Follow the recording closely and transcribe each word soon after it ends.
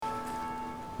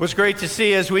was great to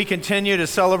see as we continue to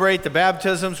celebrate the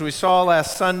baptisms we saw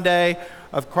last Sunday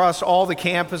across all the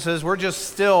campuses. We're just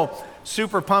still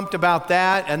super pumped about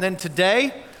that. And then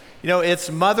today,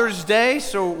 it's Mother's Day,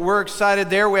 so we're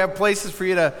excited there. We have places for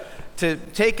you to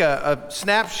take a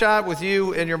snapshot with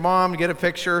you and your mom, get a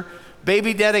picture.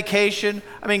 Baby dedication.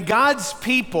 God's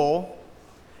people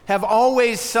have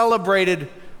always celebrated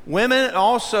women and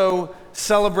also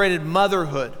celebrated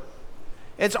motherhood.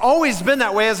 It's always been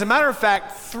that way. As a matter of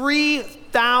fact,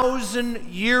 3,000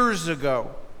 years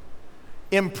ago,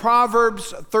 in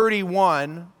Proverbs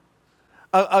 31,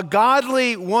 a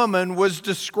godly woman was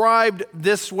described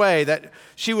this way, that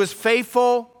she was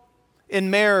faithful in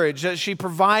marriage, that she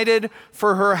provided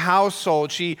for her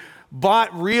household, she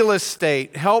bought real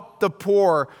estate, helped the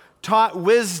poor, taught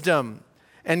wisdom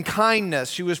and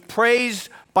kindness. She was praised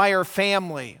by her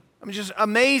family. Just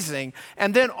amazing.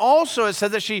 And then also it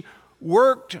said that she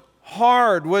worked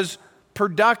hard, was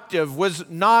productive, was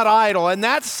not idle. And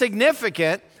that's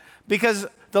significant because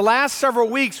the last several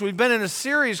weeks we've been in a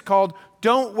series called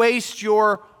Don't Waste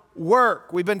Your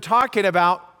Work. We've been talking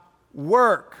about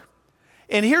work.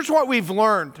 And here's what we've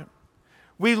learned.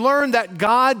 We learned that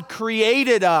God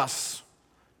created us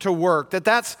to work,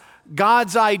 that's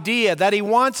God's idea, that He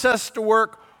wants us to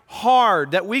work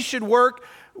hard, that we should work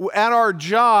at our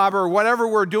job or whatever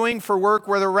we're doing for work,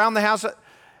 whether around the house,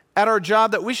 at our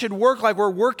job, that we should work like we're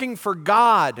working for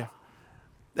God,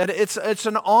 that it's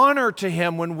an honor to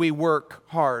Him when we work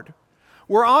hard.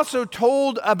 We're also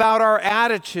told about our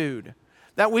attitude,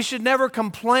 that we should never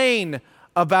complain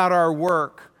about our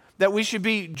work, that we should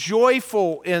be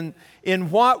joyful in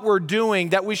what we're doing,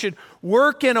 that we should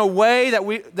work in a way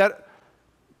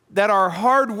that our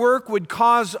hard work would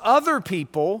cause other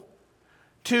people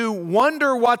to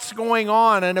wonder what's going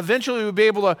on, and eventually we'll be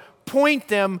able to point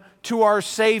them to our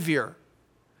Savior.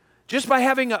 Just by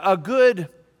having a good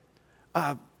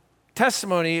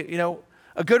testimony,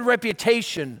 a good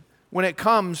reputation when it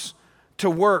comes to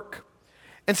work.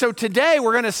 And so today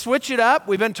we're going to switch it up.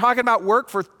 We've been talking about work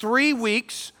for 3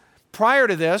 weeks prior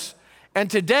to this. And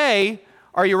today,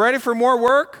 are you ready for more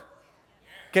work?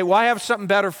 Okay, well, I have something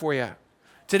better for you.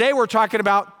 Today we're talking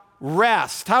about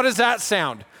rest. How does that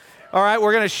sound? All right,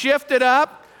 we're going to shift it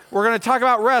up. We're going to talk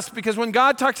about rest because when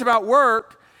God talks about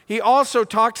work, He also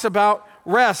talks about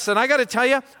rest. And I got to tell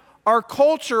you, our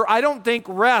culture, I don't think,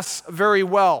 rests very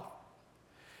well.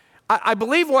 I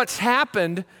believe what's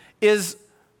happened is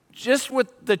just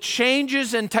with the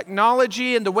changes in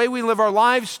technology and the way we live our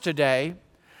lives today,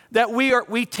 that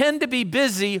we tend to be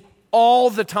busy all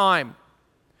the time.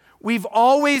 We've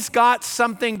always got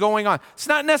something going on. It's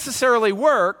not necessarily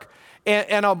work,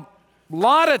 and a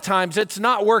lot of times it's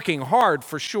not working hard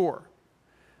for sure.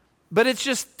 But it's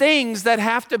just things that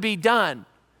have to be done.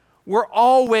 We're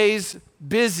always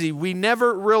busy. We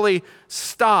never really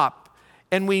stop,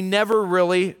 and we never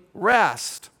really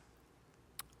rest.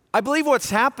 I believe what's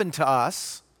happened to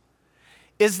us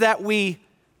is that we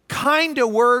kind of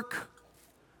work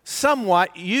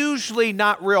somewhat, usually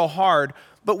not real hard,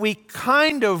 but we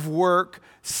kind of work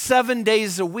 7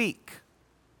 days a week,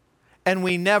 and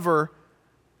we never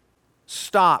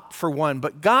stop for one.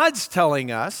 But God's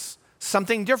telling us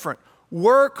something different.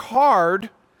 Work hard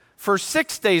for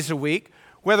 6 days a week,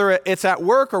 whether it's at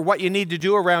work or what you need to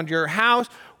do around your house.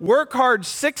 Work hard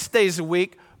 6 days a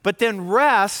week, but then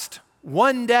rest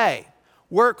 1 day.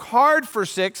 Work hard for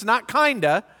 6, not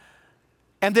kinda,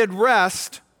 and then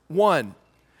rest 1.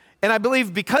 And I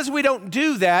believe because we don't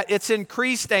do that, it's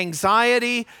increased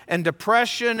anxiety and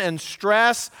depression and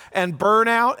stress and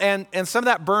burnout, and some of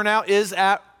that burnout is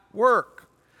at work.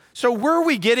 So where are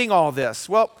we getting all this?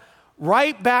 Well,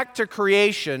 right back to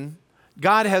creation,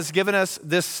 God has given us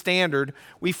this standard.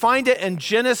 We find it in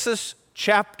Genesis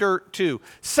chapter 2,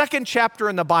 second chapter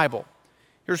in the Bible.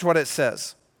 Here's what it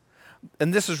says.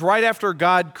 And this is right after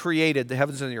God created the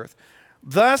heavens and the earth.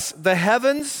 Thus the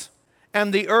heavens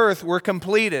and the earth were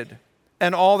completed,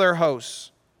 and all their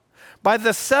hosts. By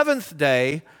the seventh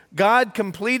day, God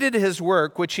completed His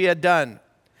work which He had done,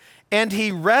 and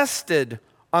He rested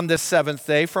on the seventh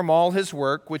day from all His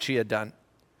work which He had done.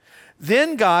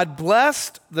 Then God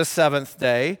blessed the seventh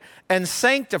day and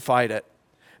sanctified it,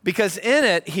 because in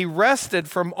it He rested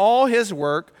from all His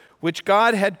work which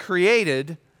God had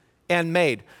created and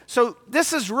made. So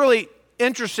this is really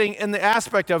interesting in the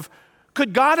aspect of,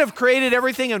 could God have created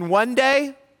everything in 1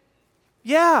 day?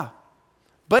 Yeah,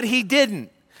 but He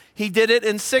didn't. He did it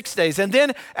in 6 days. And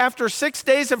then after 6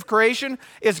 days of creation,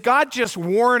 is God just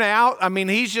worn out?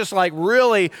 He's just like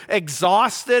really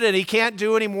exhausted and He can't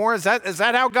do anymore. Is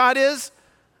that how God is?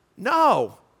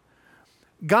 No.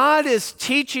 God is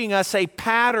teaching us a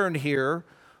pattern here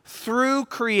through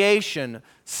creation,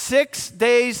 6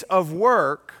 days of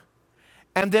work,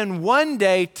 and then one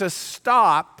day to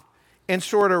stop and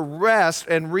sort of rest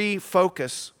and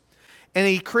refocus. And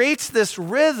he creates this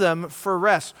rhythm for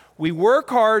rest. We work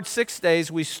hard 6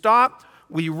 days, we stop,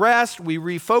 we rest, we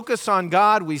refocus on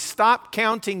God, we stop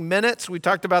counting minutes. We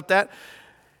talked about that.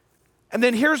 And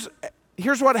then here's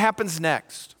what happens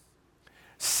next.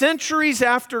 Centuries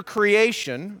after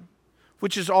creation,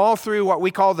 which is all through what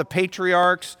we call the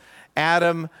patriarchs,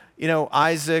 Adam,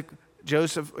 Isaac,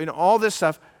 Joseph, all this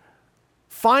stuff.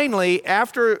 Finally,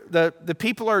 after the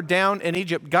people are down in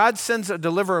Egypt, God sends a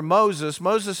deliverer, Moses.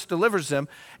 Moses delivers them,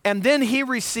 and then he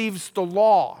receives the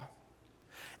law.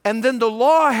 And then the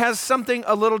law has something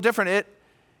a little different.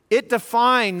 It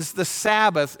defines the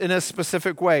Sabbath in a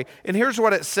specific way. And here's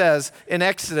what it says in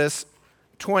Exodus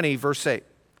 20, verse 8.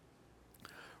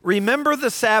 Remember the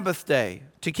Sabbath day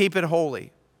to keep it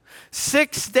holy.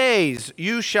 6 days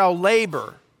you shall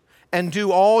labor and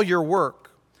do all your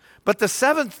work. But the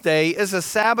seventh day is a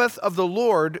Sabbath of the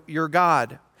Lord your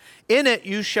God. In it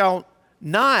you shall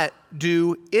not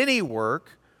do any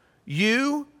work,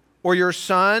 you or your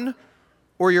son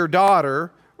or your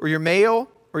daughter or your male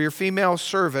or your female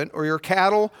servant or your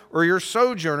cattle or your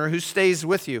sojourner who stays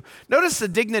with you. Notice the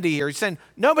dignity here. He's saying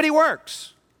nobody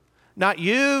works. Not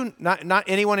you, not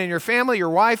anyone in your family, your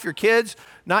wife, your kids,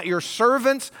 not your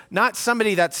servants, not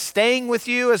somebody that's staying with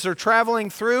you as they're traveling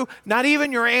through, not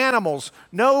even your animals.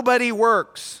 Nobody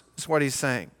works, is what he's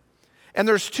saying. And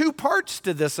there's two parts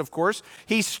to this, of course.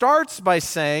 He starts by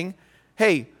saying,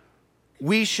 hey,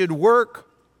 we should work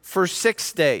for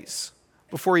 6 days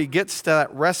before he gets to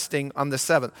that resting on the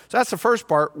seventh. So that's the first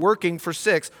part, working for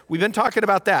 6. We've been talking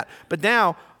about that. But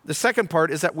now the second part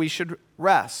is that we should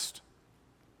rest.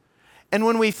 And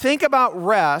when we think about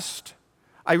rest,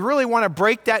 I really want to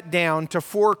break that down to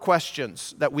 4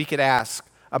 questions that we could ask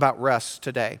about rest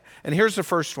today. And here's the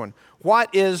first one.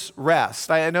 What is rest?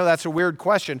 I know that's a weird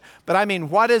question, but I mean,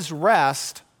 what is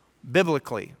rest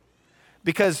biblically?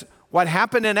 Because what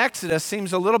happened in Exodus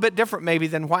seems a little bit different maybe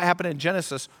than what happened in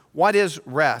Genesis. What is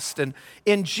rest? And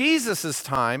in Jesus'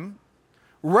 time,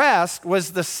 rest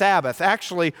was the Sabbath.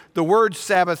 Actually, the word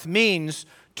Sabbath means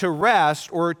to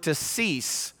rest or to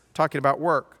cease, talking about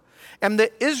work. And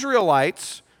the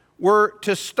Israelites were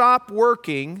to stop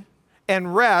working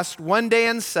and rest one day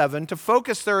in 7 to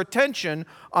focus their attention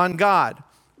on God.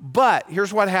 But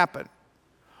here's what happened.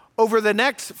 Over the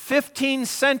next 15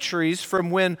 centuries from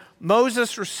when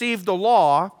Moses received the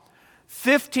law,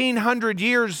 1,500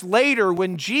 years later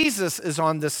when Jesus is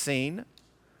on the scene,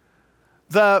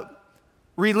 the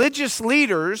religious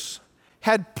leaders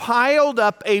had piled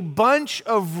up a bunch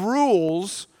of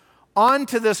rules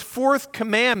onto this 4th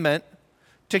commandment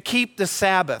to keep the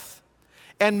Sabbath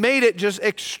and made it just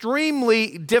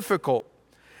extremely difficult.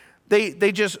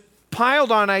 They just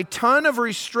piled on a ton of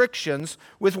restrictions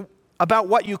about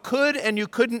what you could and you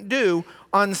couldn't do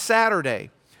on Saturday.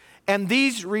 And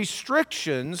these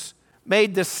restrictions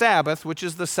made the Sabbath, which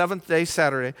is the 7th day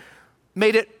Saturday,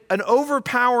 made it an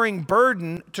overpowering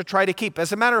burden to try to keep.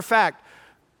 As a matter of fact,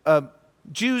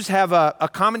 Jews have a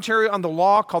commentary on the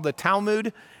law called the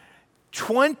Talmud.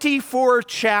 24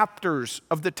 chapters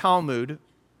of the Talmud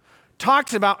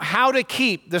talks about how to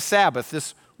keep the Sabbath,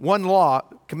 this one law,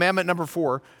 commandment number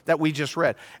 4 that we just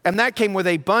read. And that came with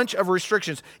a bunch of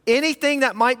restrictions. Anything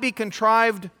that might be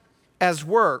contrived as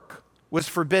work was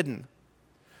forbidden.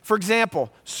 For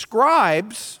example,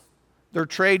 scribes, their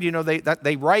trade,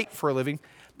 they write for a living,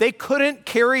 they couldn't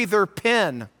carry their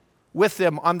pen with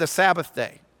them on the Sabbath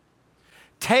day.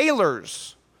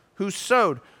 Tailors who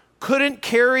sewed couldn't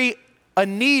carry a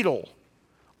needle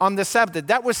on the Sabbath.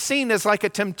 That was seen as like a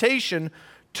temptation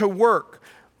to work.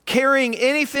 Carrying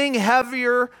anything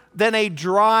heavier than a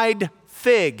dried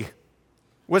fig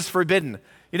was forbidden.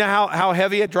 You know how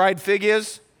heavy a dried fig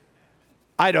is?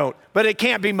 I don't, but it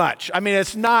can't be much. I mean,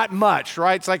 it's not much,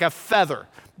 right? It's like a feather,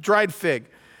 dried fig.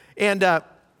 And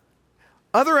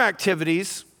other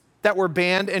activities that were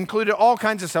banned included all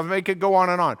kinds of stuff. It could go on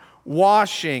and on.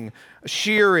 Washing,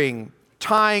 shearing,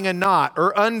 tying a knot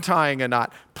or untying a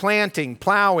knot, planting,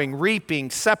 plowing, reaping,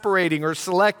 separating or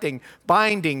selecting,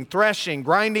 binding, threshing,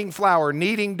 grinding flour,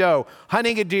 kneading dough,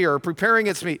 hunting a deer, preparing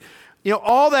its meat.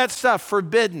 All that stuff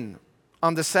forbidden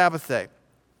on the Sabbath day.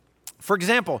 For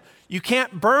example, you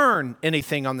can't burn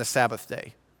anything on the Sabbath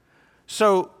day.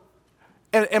 So,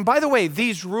 and by the way,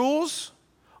 these rules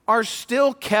are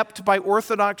still kept by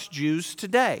Orthodox Jews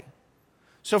today.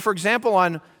 So for example,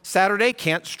 on Saturday,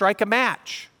 can't strike a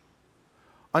match.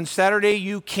 On Saturday,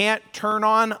 you can't turn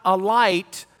on a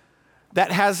light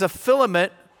that has a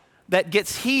filament that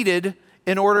gets heated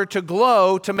in order to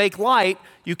glow, to make light.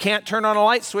 You can't turn on a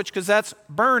light switch because that's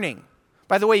burning.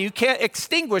 By the way, you can't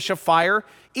extinguish a fire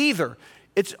either.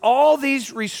 It's all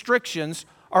these restrictions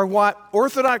are what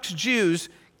Orthodox Jews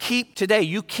keep today.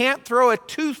 You can't throw a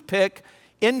toothpick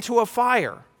into a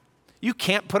fire. You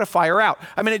can't put a fire out.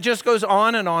 I mean, it just goes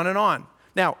on and on and on.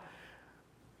 Now,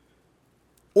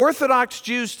 Orthodox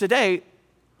Jews today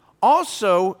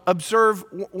also observe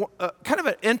kind of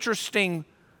an interesting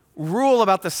rule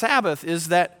about the Sabbath is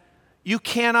that you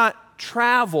cannot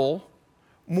travel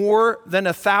more than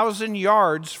 1,000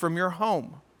 yards from your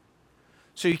home.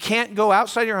 So you can't go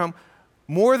outside your home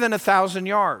more than 1,000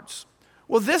 yards.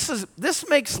 Well, this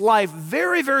makes life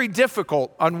very, very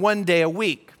difficult on one day a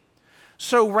week.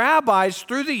 So rabbis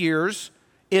through the years,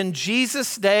 in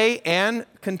Jesus' day and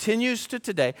continues to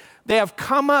today, they have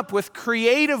come up with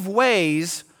creative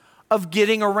ways of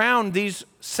getting around these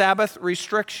Sabbath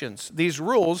restrictions, these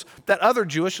rules that other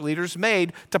Jewish leaders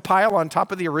made to pile on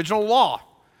top of the original law.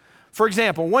 For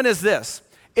example, one is this: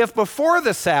 if before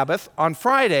the Sabbath on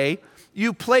Friday,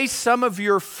 you place some of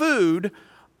your food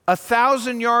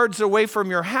 1,000 yards away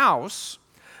from your house,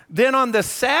 then on the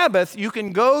Sabbath, you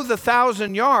can go the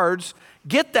 1,000 yards,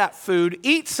 get that food,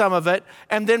 eat some of it,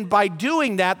 and then by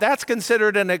doing that, that's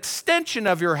considered an extension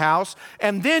of your house,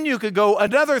 and then you could go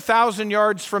another 1,000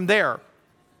 yards from there.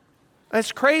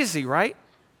 That's crazy, right?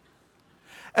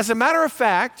 As a matter of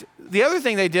fact, the other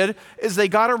thing they did is they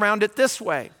got around it this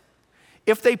way.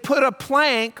 If they put a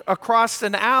plank across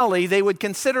an alley, they would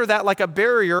consider that like a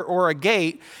barrier or a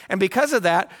gate. And because of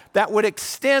that, that would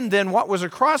extend then what was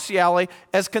across the alley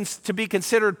as to be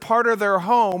considered part of their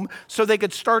home, so they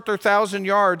could start their 1,000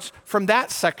 yards from that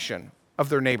section of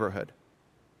their neighborhood.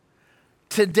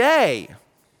 Today,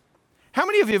 how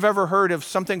many of you have ever heard of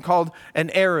something called an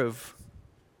eruv,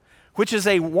 which is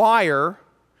a wire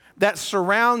that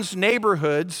surrounds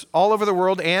neighborhoods all over the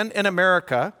world and in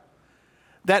America,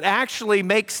 that actually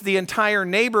makes the entire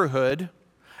neighborhood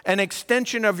an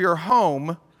extension of your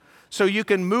home, so you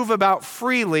can move about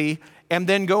freely and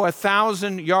then go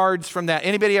 1,000 yards from that?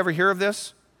 Anybody ever hear of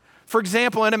this? For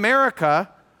example, in America,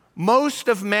 most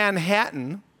of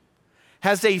Manhattan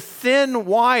has a thin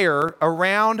wire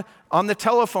around on the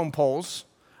telephone poles,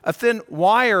 a thin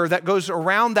wire that goes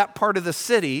around that part of the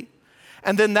city,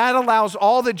 and then that allows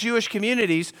all the Jewish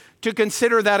communities to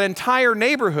consider that entire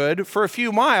neighborhood for a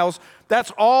few miles.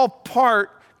 That's all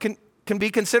can be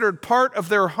considered part of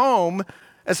their home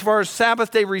as far as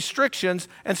Sabbath day restrictions,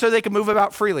 and so they can move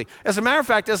about freely. As a matter of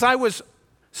fact, as I was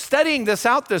studying this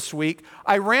out this week,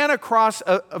 I ran across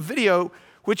a video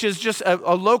which is just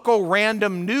a local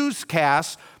random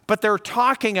newscast, but they're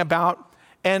talking about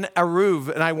an eruv,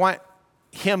 and I want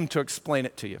him to explain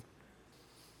it to you.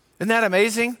 Isn't that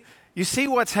amazing? You see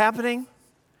what's happening?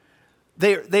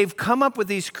 They've come up with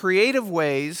these creative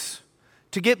ways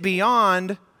to get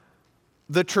beyond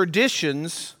the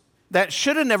traditions that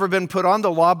should have never been put on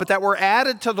the law, but that were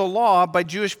added to the law by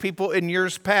Jewish people in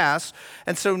years past.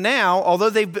 And so now,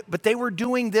 but they were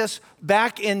doing this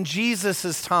back in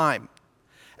Jesus' time.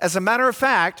 As a matter of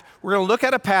fact, we're going to look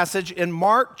at a passage in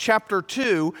Mark chapter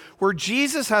 2 where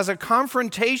Jesus has a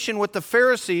confrontation with the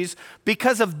Pharisees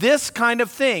because of this kind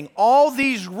of thing. All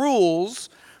these rules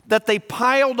that they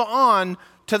piled on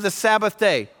to the Sabbath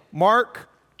day. Mark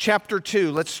chapter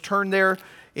 2. Let's turn there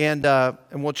and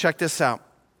we'll check this out.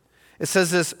 It says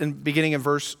this beginning in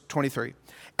verse 23.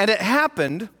 And it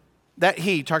happened that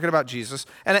talking about Jesus,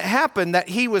 and it happened that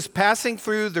he was passing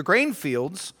through the grain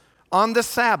fields on the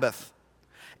Sabbath.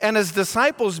 And his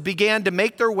disciples began to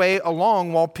make their way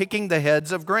along while picking the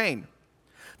heads of grain.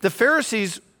 The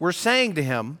Pharisees were saying to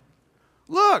him,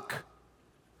 "Look,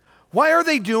 why are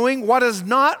they doing what is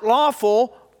not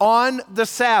lawful on the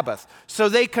Sabbath?" So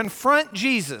they confront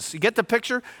Jesus. You get the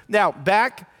picture? Now,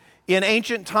 back in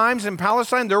ancient times in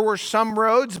Palestine, there were some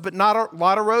roads, but not a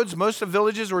lot of roads. Most of the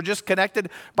villages were just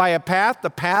connected by a path. The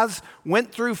paths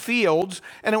went through fields,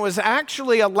 and it was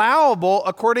actually allowable,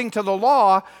 according to the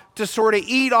law, to sort of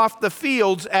eat off the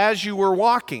fields as you were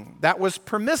walking. That was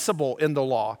permissible in the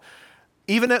law,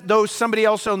 even though somebody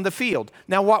else owned the field.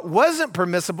 Now, what wasn't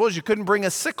permissible is you couldn't bring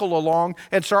a sickle along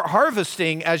and start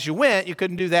harvesting as you went. You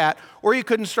couldn't do that. Or you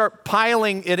couldn't start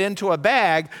piling it into a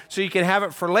bag so you could have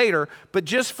it for later. But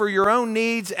just for your own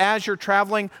needs as you're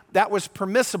traveling, that was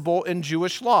permissible in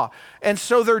Jewish law. And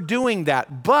so they're doing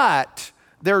that. But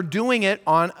they're doing it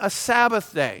on a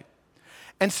Sabbath day.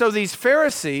 And so these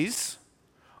Pharisees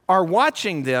are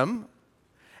watching them,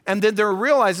 and then they're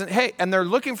realizing, hey, and they're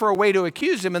looking for a way to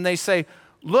accuse him, and they say,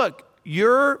 "Look,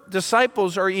 your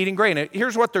disciples are eating grain."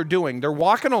 Here's what they're doing. They're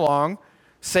walking along,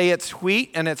 say it's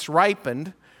wheat and it's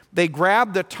ripened. They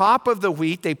grab the top of the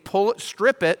wheat, they pull it,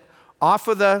 strip it off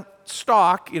of the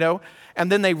stalk,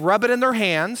 and then they rub it in their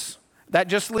hands. That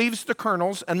just leaves the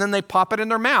kernels, and then they pop it in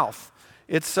their mouth.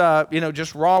 It's,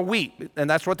 just raw wheat, and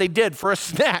that's what they did for a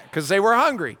snack because they were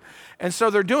hungry. And so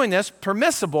they're doing this,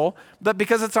 permissible, but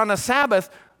because it's on a Sabbath,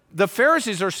 the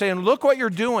Pharisees are saying, look what you're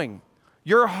doing.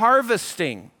 You're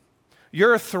harvesting.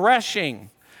 You're threshing.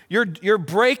 You're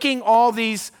breaking all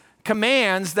these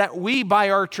commands that we, by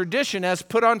our tradition, has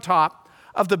put on top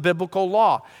of the biblical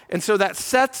law. And so that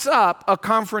sets up a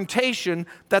confrontation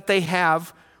that they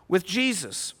have with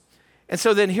Jesus. And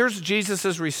so then here's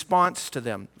Jesus' response to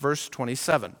them, verse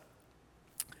 27.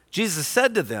 Jesus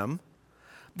said to them,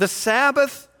 the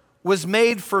Sabbath was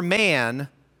made for man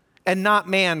and not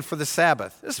man for the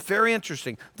Sabbath. This is very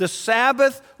interesting. The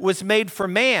Sabbath was made for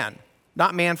man,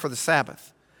 not man for the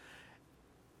Sabbath.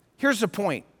 Here's the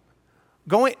point.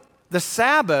 The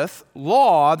Sabbath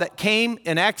law that came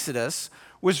in Exodus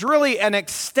was really an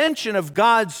extension of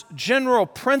God's general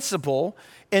principle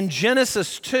in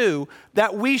Genesis 2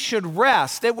 that we should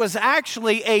rest. It was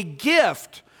actually a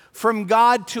gift from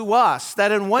God to us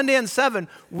that in one day in seven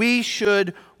we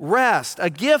should rest, a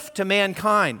gift to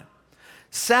mankind.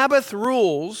 Sabbath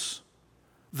rules,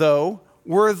 though,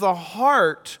 were the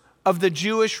heart of the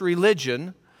Jewish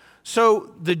religion.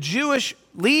 So the Jewish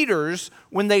leaders,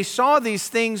 when they saw these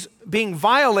things being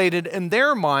violated in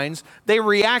their minds, they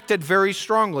reacted very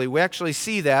strongly. We actually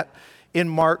see that in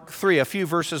Mark 3, a few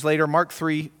verses later, Mark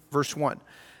 3, verse 1.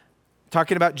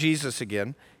 Talking about Jesus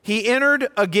again. He entered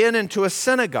again into a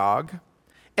synagogue,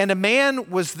 and a man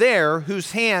was there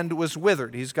whose hand was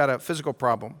withered. He's got a physical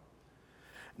problem.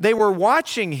 They were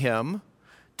watching him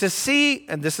to see,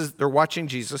 and they're watching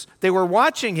Jesus, they were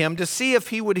watching him to see if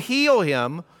he would heal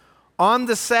him on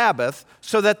the Sabbath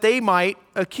so that they might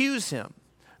accuse him.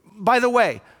 By the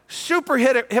way, super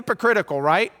hypocritical,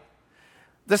 right?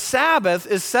 The Sabbath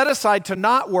is set aside to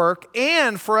not work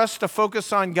and for us to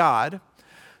focus on God.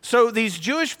 So these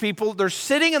Jewish people, they're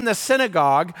sitting in the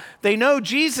synagogue. They know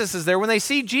Jesus is there. When they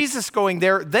see Jesus going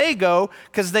there, they go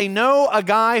because they know a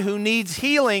guy who needs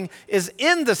healing is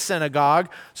in the synagogue.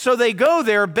 So they go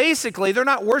there. Basically, they're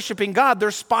not worshiping God.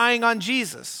 They're spying on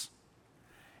Jesus.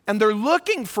 And they're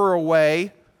looking for a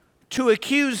way to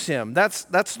accuse him. That's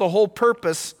the whole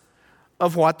purpose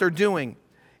of what they're doing.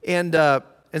 And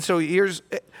so here's,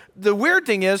 the weird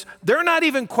thing is, they're not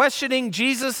even questioning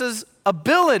Jesus'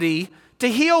 ability to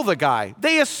heal the guy.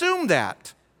 They assume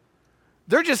that.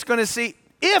 They're just going to see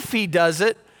if he does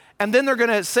it, and then they're going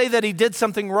to say that he did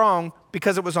something wrong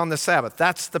because it was on the Sabbath.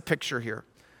 That's the picture here.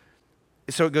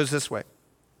 So it goes this way.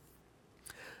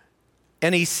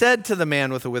 And he said to the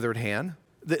man with the withered hand,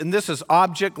 and this is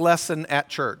object lesson at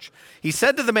church. He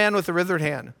said to the man with the withered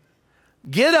hand,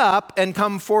 get up and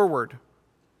come forward.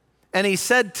 And he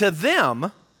said to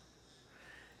them,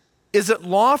 is it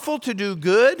lawful to do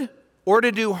good or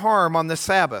to do harm on the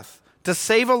Sabbath, to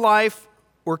save a life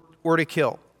or to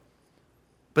kill?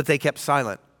 But they kept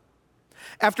silent.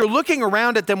 After looking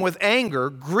around at them with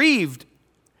anger, grieved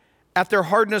at their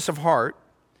hardness of heart,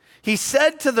 he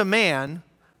said to the man,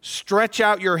 stretch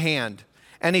out your hand.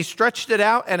 And he stretched it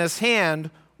out, and his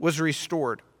hand was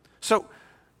restored. So,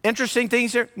 interesting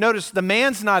things here. Notice the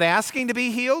man's not asking to be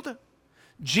healed.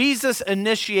 Jesus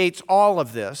initiates all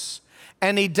of this,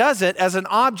 and he does it as an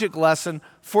object lesson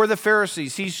for the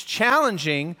Pharisees. He's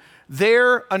challenging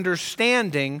their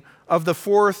understanding of the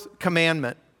fourth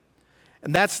commandment.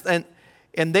 And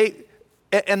the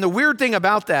weird thing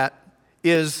about that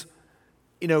is,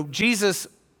 Jesus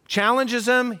challenges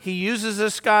him. He uses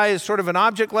this guy as sort of an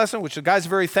object lesson, which the guy's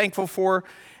very thankful for.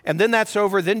 And then that's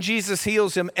over. Then Jesus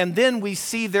heals him. And then we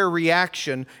see their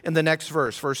reaction in the next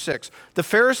verse, verse 6. The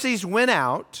Pharisees went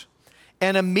out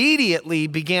and immediately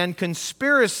began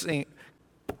conspiracy.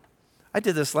 I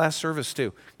did this last service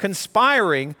too.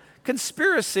 Conspiring.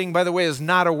 Conspiracing, by the way, is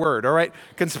not a word, all right?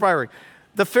 Conspiring.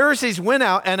 The Pharisees went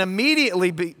out and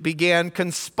immediately began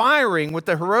conspiring with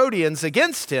the Herodians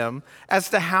against him as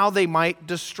to how they might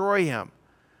destroy him.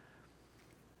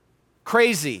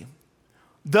 Crazy.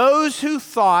 Those who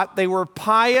thought they were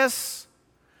pious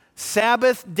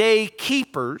Sabbath day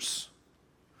keepers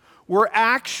were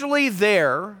actually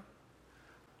there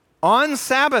on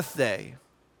Sabbath day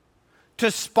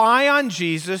to spy on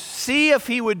Jesus, see if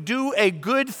he would do a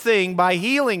good thing by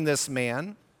healing this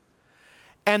man.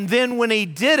 And then when he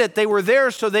did it, they were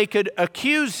there so they could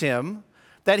accuse him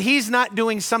that he's not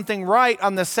doing something right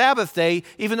on the Sabbath day,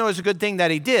 even though it's a good thing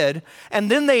that he did. And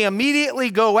then they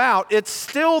immediately go out. It's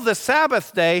still the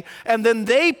Sabbath day, and then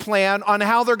they plan on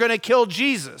how they're going to kill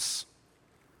Jesus.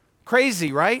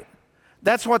 Crazy, right?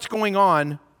 That's what's going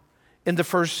on in the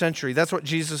first century. That's what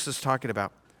Jesus is talking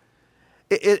about.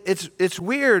 It's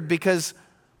weird because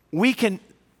we can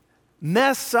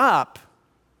mess up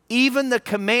even the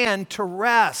command to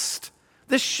rest.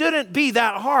 This shouldn't be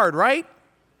that hard, right?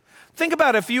 Think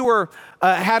about if you were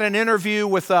had an interview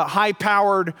with a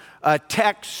high-powered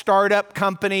tech startup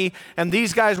company, and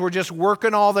these guys were just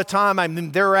working all the time. I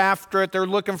mean, they're after it. They're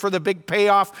looking for the big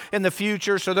payoff in the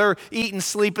future, so they're eating,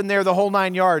 sleeping there, the whole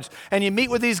 9 yards. And you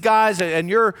meet with these guys, and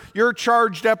you're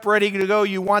charged up, ready to go.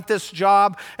 You want this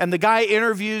job, and the guy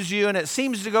interviews you, and it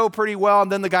seems to go pretty well.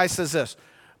 And then the guy says this,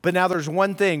 but now there's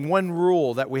one thing, one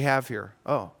rule that we have here.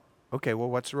 Oh, okay, well,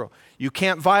 what's the rule? You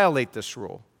can't violate this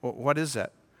rule. Well, what is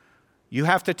that? You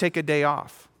have to take a day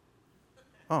off.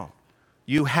 Oh,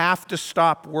 you have to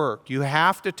stop work. You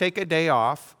have to take a day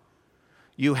off.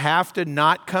 You have to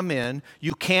not come in.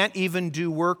 You can't even do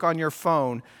work on your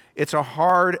phone. It's a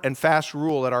hard and fast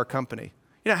rule at our company.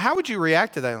 How would you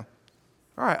react to that? All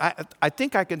right, I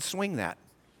think I can swing that.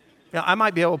 I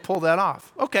might be able to pull that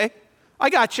off. Okay, I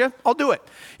got you. I'll do it.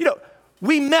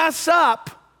 We mess up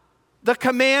the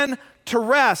command to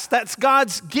rest. That's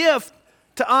God's gift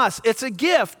to us. It's a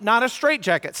gift, not a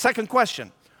straitjacket. Second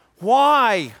question,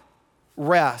 why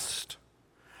rest?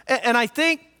 And I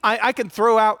think I can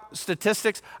throw out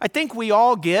statistics. I think we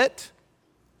all get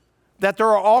that there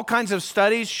are all kinds of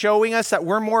studies showing us that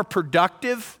we're more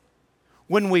productive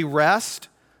when we rest.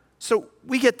 So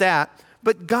we get that.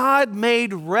 But God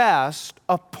made rest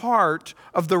a part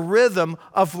of the rhythm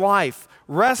of life.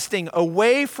 Resting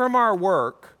away from our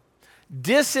work,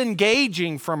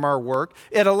 disengaging from our work,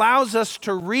 it allows us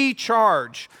to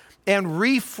recharge and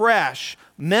refresh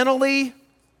mentally,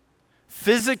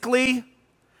 physically,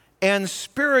 and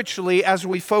spiritually as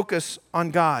we focus on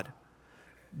God.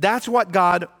 That's what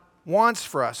God wants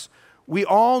for us. We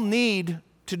all need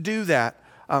to do that.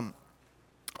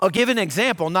 I'll give an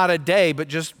example, not a day, but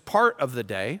just part of the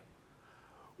day.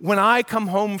 When I come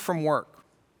home from work,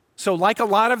 so like a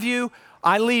lot of you,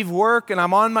 I leave work and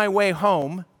I'm on my way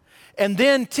home. And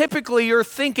then typically you're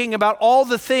thinking about all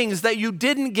the things that you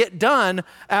didn't get done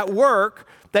at work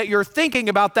that you're thinking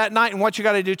about that night and what you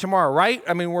got to do tomorrow, right?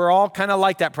 I mean, we're all kind of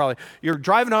like that probably. You're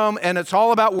driving home and it's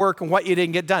all about work and what you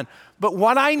didn't get done. But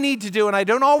what I need to do, and I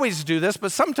don't always do this,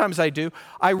 but sometimes I do,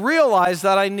 I realize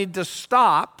that I need to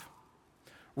stop,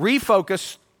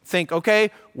 refocus, think, okay,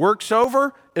 work's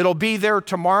over. It'll be there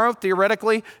tomorrow,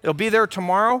 theoretically. It'll be there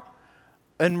tomorrow.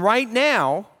 And right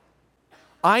now,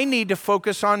 I need to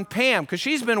focus on Pam because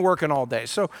she's been working all day.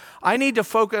 So I need to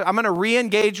focus. I'm going to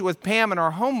re-engage with Pam in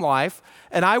our home life,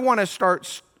 and I want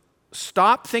to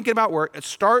stop thinking about work,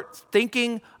 start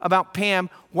thinking about Pam,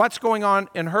 what's going on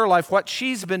in her life, what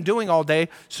she's been doing all day,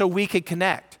 so we could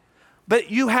connect. But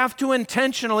you have to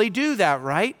intentionally do that,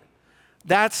 right?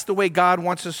 That's the way God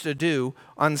wants us to do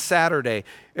on Saturday,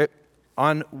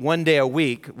 on one day a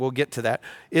week. We'll get to that.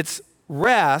 It's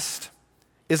rest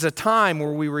is a time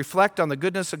where we reflect on the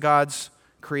goodness of God's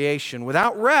creation.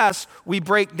 Without rest, we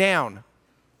break down.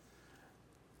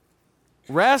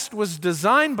 Rest was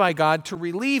designed by God to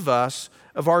relieve us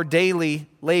of our daily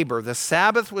labor. The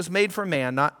Sabbath was made for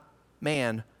man, not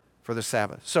man for the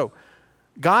Sabbath. So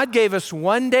God gave us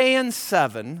 1 day in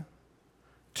 7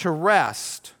 to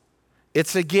rest.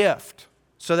 It's a gift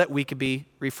so that we could be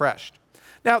refreshed.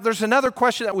 Now, there's another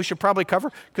question that we should probably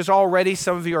cover because already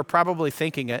some of you are probably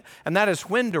thinking it, and that is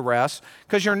when to rest,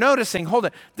 because you're noticing, hold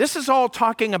it, this is all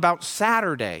talking about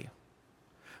Saturday,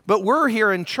 but we're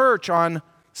here in church on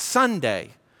Sunday.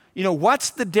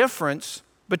 What's the difference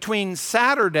between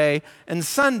Saturday and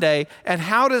Sunday, and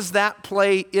how does that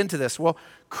play into this? Well,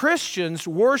 Christians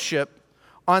worship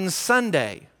on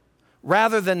Sunday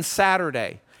rather than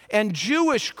Saturday, and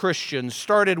Jewish Christians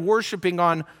started worshiping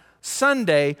on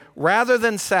Sunday rather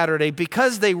than Saturday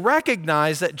because they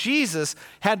recognized that Jesus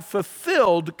had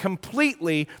fulfilled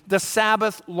completely the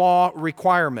Sabbath law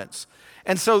requirements.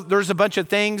 And so there's a bunch of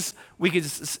things we could,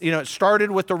 it started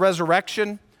with the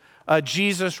resurrection.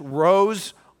 Jesus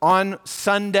rose on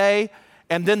Sunday,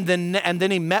 and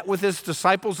then he met with his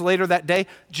disciples later that day.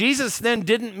 Jesus then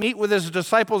didn't meet with his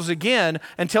disciples again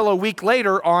until a week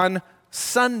later on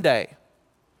Sunday.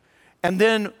 And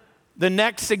then the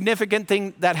next significant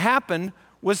thing that happened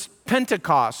was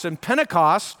Pentecost. And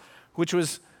Pentecost, which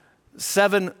was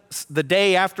the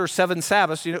day after 7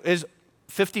 Sabbaths, is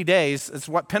 50 days. It's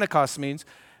what Pentecost means.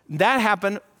 That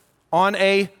happened on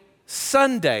a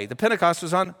Sunday. The Pentecost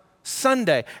was on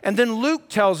Sunday. And then Luke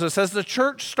tells us as the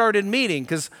church started meeting,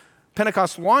 because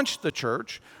Pentecost launched the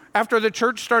church, after the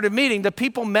church started meeting, the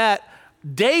people met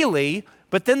daily,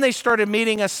 but then they started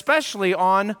meeting especially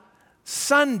on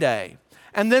Sunday.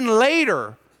 And then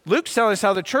later, Luke's telling us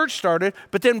how the church started,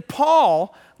 but then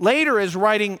Paul later is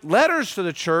writing letters to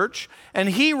the church, and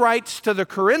he writes to the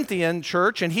Corinthian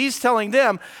church, and he's telling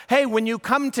them, hey, when you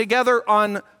come together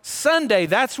on Sunday,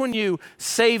 that's when you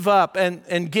save up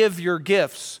and give your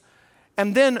gifts.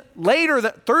 And then later,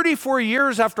 34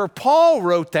 years after Paul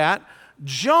wrote that,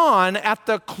 John, at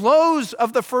the close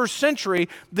of the first century,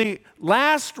 the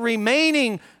last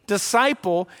remaining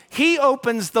disciple, he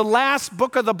opens the last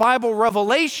book of the Bible,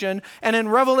 Revelation, and in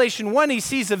Revelation 1, he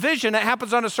sees a vision that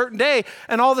happens on a certain day,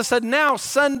 and all of a sudden now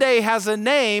Sunday has a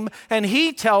name, and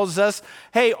he tells us,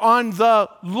 hey, on the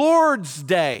Lord's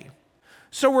Day.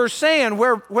 So we're saying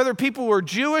whether people were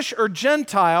Jewish or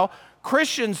Gentile,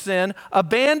 Christians then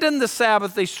abandoned the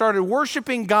Sabbath. They started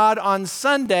worshiping God on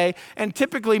Sunday and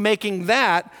typically making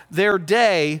that their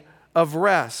day of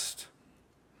rest.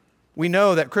 We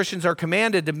know that Christians are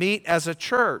commanded to meet as a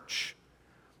church,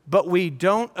 but we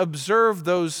don't observe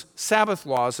those Sabbath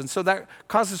laws. And so that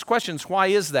causes questions. Why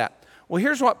is that? Well,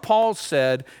 here's what Paul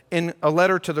said in a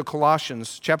letter to the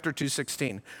Colossians, chapter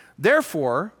 2:16.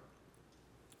 Therefore,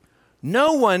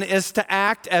 no one is to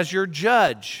act as your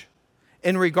judge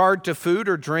in regard to food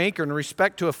or drink, or in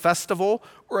respect to a festival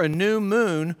or a new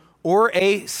moon or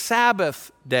a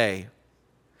Sabbath day,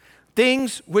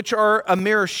 things which are a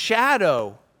mere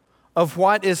shadow of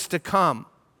what is to come,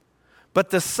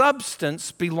 but the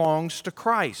substance belongs to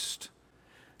Christ.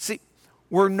 See,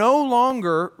 we're no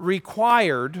longer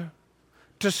required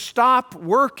to stop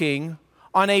working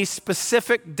on a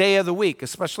specific day of the week,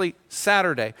 especially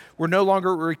Saturday. We're no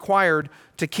longer required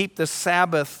to keep the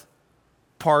Sabbath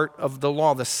part of the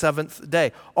law, the seventh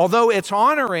day. Although it's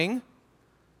honoring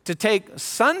to take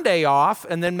Sunday off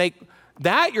and then make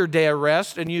that your day of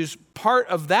rest and use part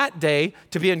of that day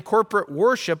to be in corporate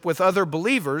worship with other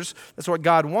believers. That's what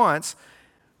God wants.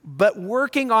 But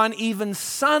working on even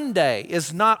Sunday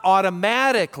is not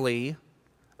automatically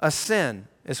a sin,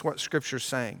 is what Scripture's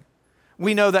saying.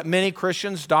 We know that many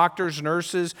Christians, doctors,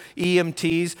 nurses,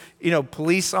 EMTs,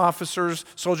 police officers,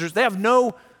 soldiers, they have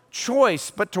no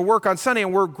choice but to work on Sunday,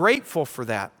 and we're grateful for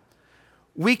that.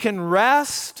 We can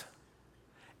rest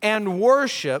and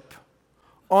worship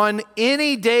on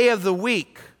any day of the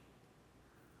week,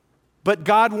 but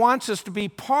God wants us to be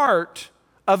part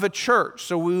of a church.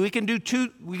 So we can do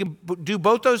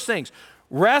both those things.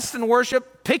 Rest and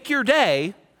worship, pick your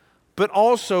day, but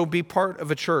also be part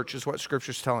of a church is what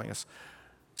Scripture's telling us.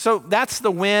 So that's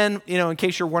the when, in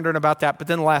case you're wondering about that. But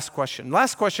then the last question. The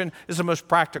last question is the most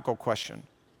practical question.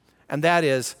 And that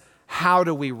is, how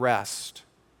do we rest?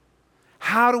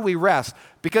 How do we rest?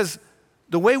 Because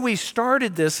the way we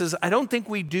started this is, I don't think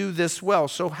we do this well.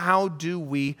 So how do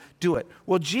we do it?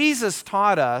 Well, Jesus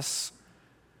taught us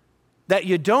that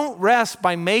you don't rest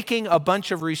by making a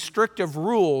bunch of restrictive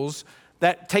rules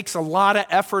that takes a lot of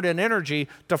effort and energy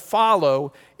to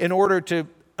follow in order to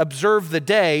observe the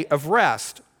day of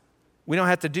rest. We don't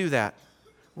have to do that.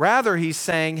 Rather, he's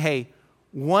saying, hey,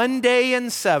 one day in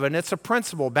 7, it's a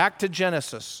principle, back to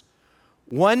Genesis.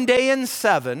 One day in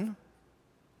 7,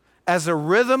 as a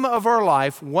rhythm of our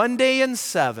life, one day in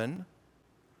 7,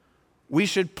 we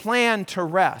should plan to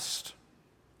rest.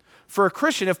 For a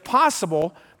Christian, if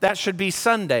possible, that should be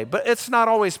Sunday, but it's not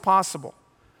always possible.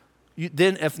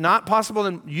 Then if not possible,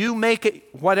 then you make it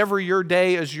whatever your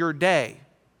day is your day.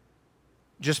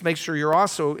 Just make sure you're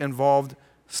also involved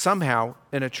somehow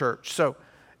in a church. So,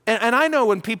 and I know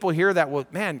when people hear that, well,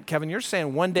 man, Kevin, you're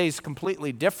saying one day is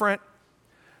completely different.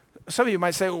 Some of you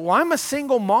might say, well, I'm a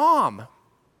single mom.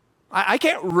 I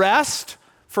can't rest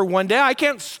for one day. I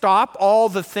can't stop all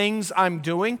the things I'm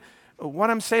doing. What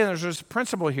I'm saying, there's a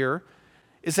principle here,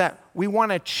 is that we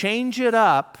want to change it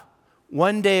up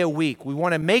one day a week. We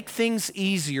want to make things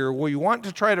easier. We want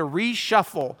to try to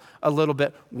reshuffle a little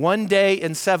bit. One day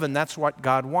in 7, that's what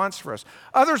God wants for us.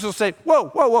 Others will say,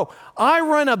 whoa. I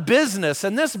run a business,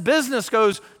 and this business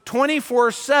goes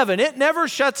 24/7. It never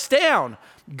shuts down.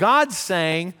 God's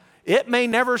saying it may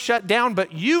never shut down,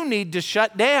 but you need to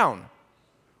shut down.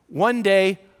 One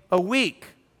day a week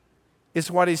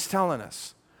is what he's telling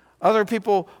us. Other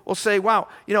people will say, wow,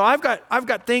 I've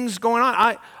got things going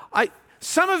on.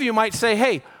 Some of you might say,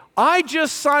 hey, I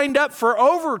just signed up for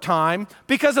overtime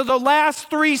because of the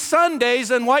last 3 Sundays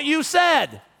and what you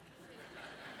said.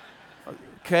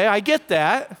 Okay, I get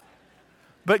that.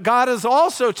 But God is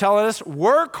also telling us,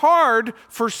 work hard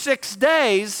for 6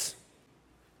 days,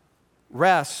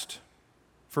 rest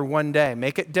for one day.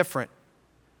 Make it different.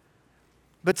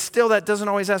 But still, that doesn't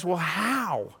always ask, well,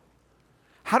 how?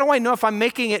 How do I know if I'm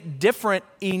making it different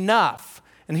enough?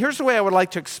 And here's the way I would like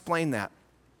to explain that.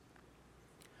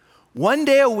 One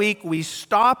day a week, we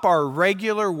stop our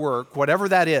regular work, whatever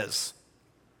that is.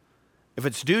 If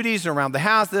it's duties around the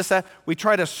house, this, that, we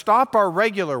try to stop our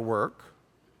regular work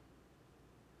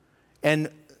and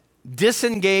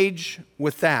disengage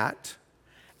with that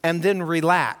and then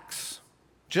relax.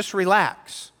 Just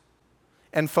relax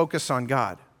and focus on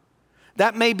God.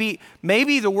 That maybe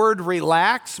the word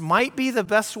relax might be the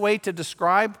best way to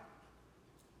describe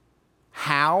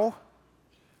how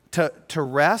to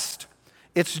rest.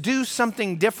 It's do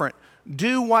something different.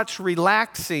 Do what's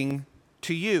relaxing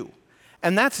to you.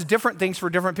 And that's different things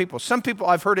for different people. Some people,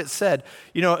 I've heard it said,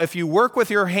 if you work with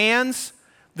your hands,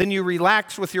 then you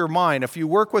relax with your mind. If you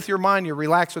work with your mind, you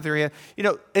relax with your hand.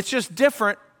 It's just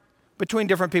different between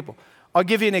different people. I'll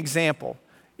give you an example.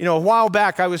 A while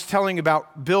back, I was telling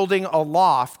about building a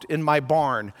loft in my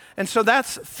barn. And so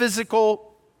that's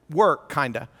physical work,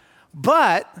 kind of.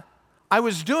 But I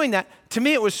was doing that. To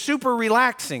me, it was super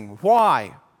relaxing.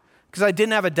 Why? Because I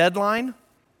didn't have a deadline.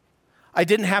 I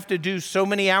didn't have to do so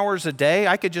many hours a day.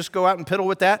 I could just go out and piddle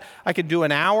with that. I could do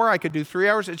an hour. I could do 3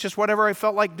 hours. It's just whatever I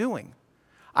felt like doing.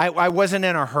 I wasn't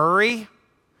in a hurry.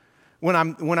 When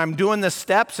I'm doing the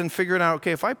steps and figuring out,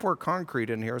 okay, if I pour concrete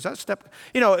in here, is that step?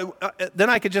 Then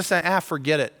I could just say,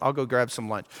 forget it. I'll go grab some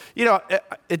lunch.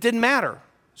 It didn't matter.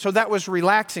 So that was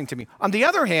relaxing to me. On the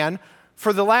other hand,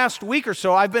 for the last week or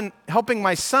so, I've been helping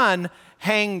my son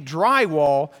hang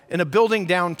drywall in a building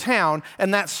downtown,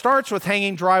 and that starts with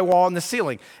hanging drywall on the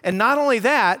ceiling. And not only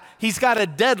that, he's got a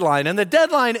deadline, and the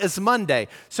deadline is Monday.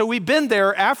 So we've been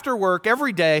there after work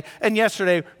every day and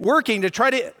yesterday working to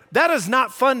try to, that is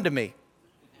not fun to me.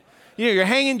 You're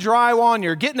hanging drywall and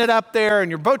you're getting it up there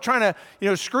and you're both trying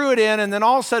to, screw it in, and then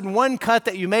all of a sudden one cut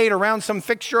that you made around some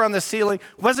fixture on the ceiling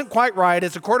wasn't quite right.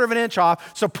 It's 1/4 of an inch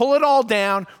off. So pull it all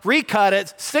down, recut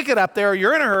it, stick it up there.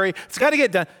 You're in a hurry. It's got to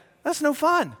get done. That's no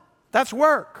fun. That's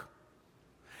work.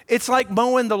 It's like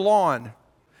mowing the lawn.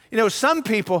 Some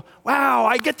people, wow,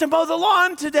 I get to mow the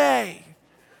lawn today.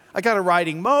 I got a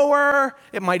riding mower.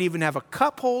 It might even have a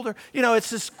cup holder. It's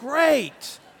just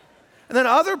great. And then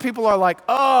other people are like,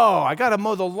 oh, I got to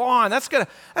mow the lawn. That's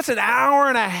an hour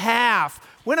and a half.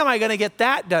 When am I going to get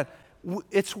that done?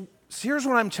 Here's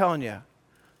what I'm telling you.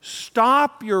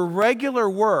 Stop your regular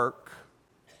work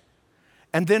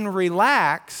and then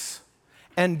relax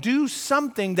and do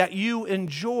something that you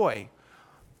enjoy.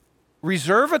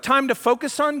 Reserve a time to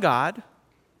focus on God,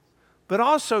 but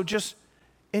also just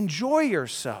enjoy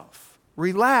yourself.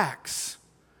 Relax.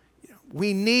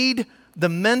 We need the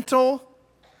mental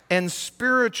and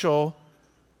spiritual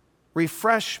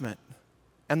refreshment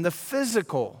and the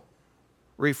physical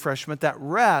refreshment that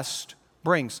rest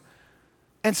brings.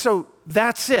 And so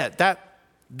that's it.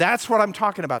 That's what I'm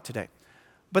talking about today.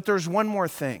 But there's one more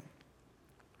thing.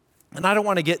 And I don't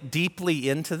want to get deeply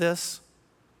into this,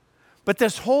 but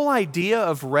this whole idea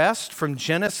of rest from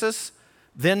Genesis,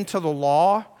 then to the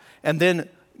law, and then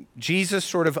Jesus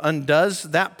sort of undoes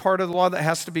that part of the law that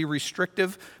has to be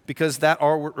restrictive because that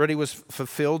already was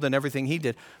fulfilled in everything he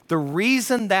did. The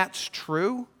reason that's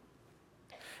true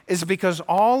is because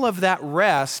all of that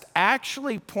rest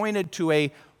actually pointed to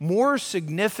a more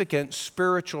significant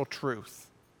spiritual truth.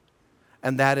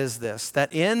 And that is this,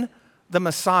 that in the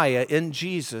Messiah, in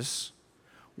Jesus,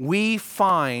 we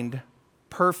find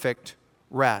perfect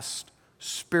rest,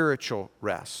 spiritual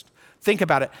rest. Think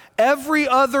about it. Every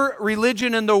other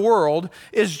religion in the world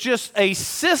is just a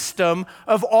system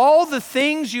of all the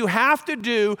things you have to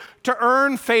do to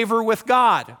earn favor with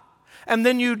God. And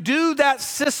then you do that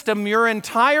system your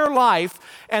entire life,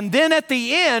 and then at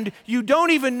the end, you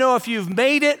don't even know if you've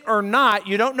made it or not.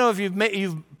 You don't know if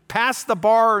you've passed the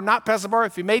bar or not passed the bar,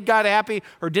 if you made God happy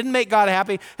or didn't make God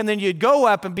happy, and then you'd go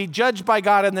up and be judged by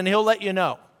God, and then he'll let you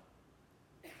know.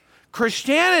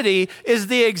 Christianity is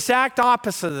the exact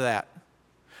opposite of that.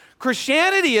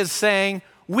 Christianity is saying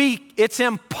it's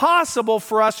impossible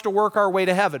for us to work our way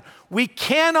to heaven. We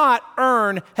cannot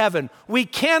earn heaven. We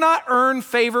cannot earn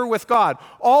favor with God.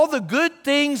 All the good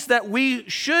things that we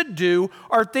should do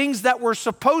are things that we're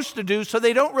supposed to do, so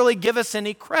they don't really give us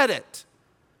any credit.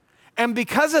 And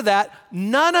because of that,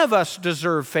 none of us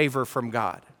deserve favor from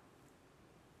God.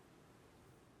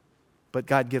 But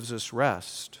God gives us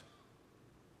rest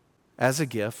as a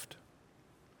gift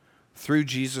through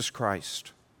Jesus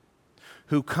Christ,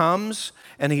 who comes,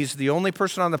 and he's the only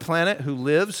person on the planet who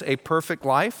lives a perfect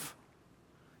life,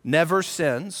 never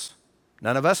sins.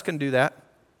 None of us can do that.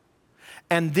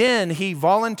 And then he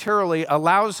voluntarily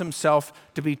allows himself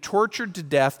to be tortured to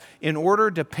death in order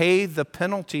to pay the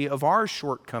penalty of our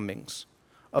shortcomings,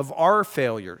 of our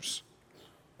failures,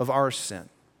 of our sin.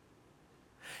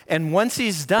 And once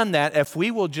he's done that, if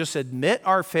we will just admit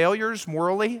our failures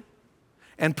morally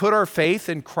and put our faith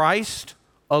in Christ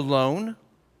alone,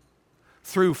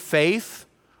 through faith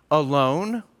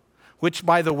alone, which,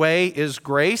 by the way, is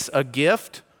grace, a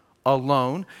gift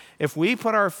alone. If we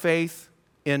put our faith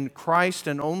in Christ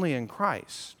and only in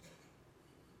Christ,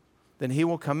 then He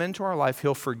will come into our life,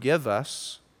 He'll forgive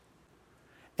us,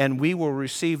 and we will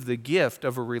receive the gift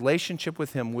of a relationship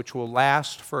with Him which will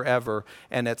last forever,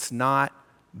 and it's not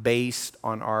based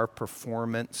on our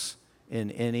performance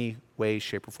in any way,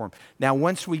 shape, or form. Now,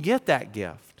 once we get that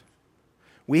gift,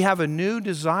 we have a new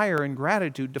desire and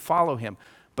gratitude to follow Him,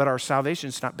 but our salvation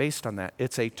is not based on that.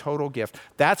 It's a total gift.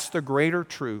 That's the greater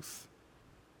truth,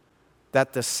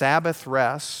 that the Sabbath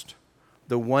rest,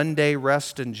 the one-day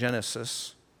rest in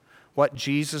Genesis, what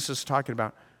Jesus is talking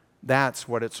about, that's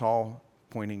what it's all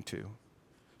pointing to.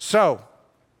 So,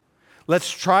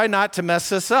 let's try not to mess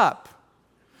this up.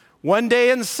 One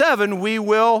day in 7, we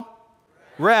will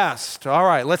rest. All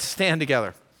right, let's stand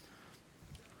together.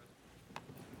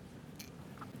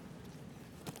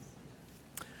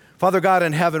 Father God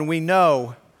in heaven, we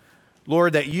know,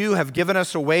 Lord, that You have given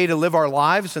us a way to live our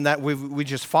lives and that we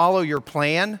just follow Your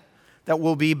plan, that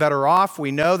we'll be better off.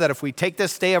 We know that if we take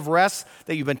this day of rest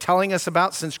that You've been telling us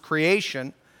about since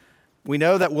creation, we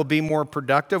know that we'll be more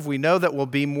productive. We know that we'll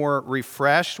be more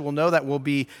refreshed. We'll know that we'll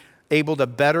be able to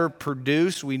better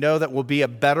produce. We know that we'll be a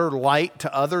better light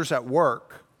to others at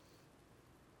work.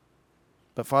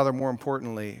 But Father, more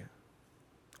importantly,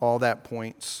 all that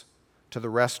points to the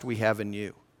rest we have in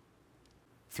You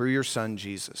through Your Son,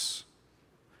 Jesus,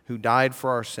 who died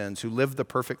for our sins, who lived the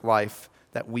perfect life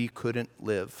that we couldn't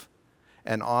live,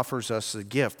 and offers us a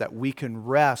gift that we can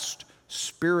rest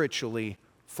spiritually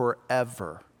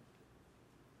forever.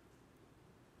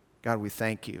 God, we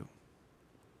thank You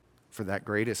for that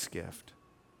greatest gift.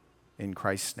 In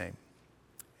Christ's name,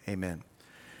 amen.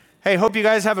 Hey, hope you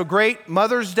guys have a great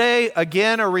Mother's Day.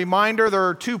 Again, a reminder, there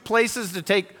are 2 places to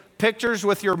take pictures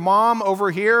with your mom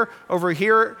over here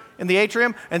in the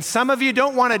atrium. And some of you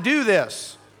don't want to do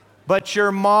this, but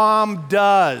your mom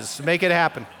does. Make it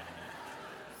happen.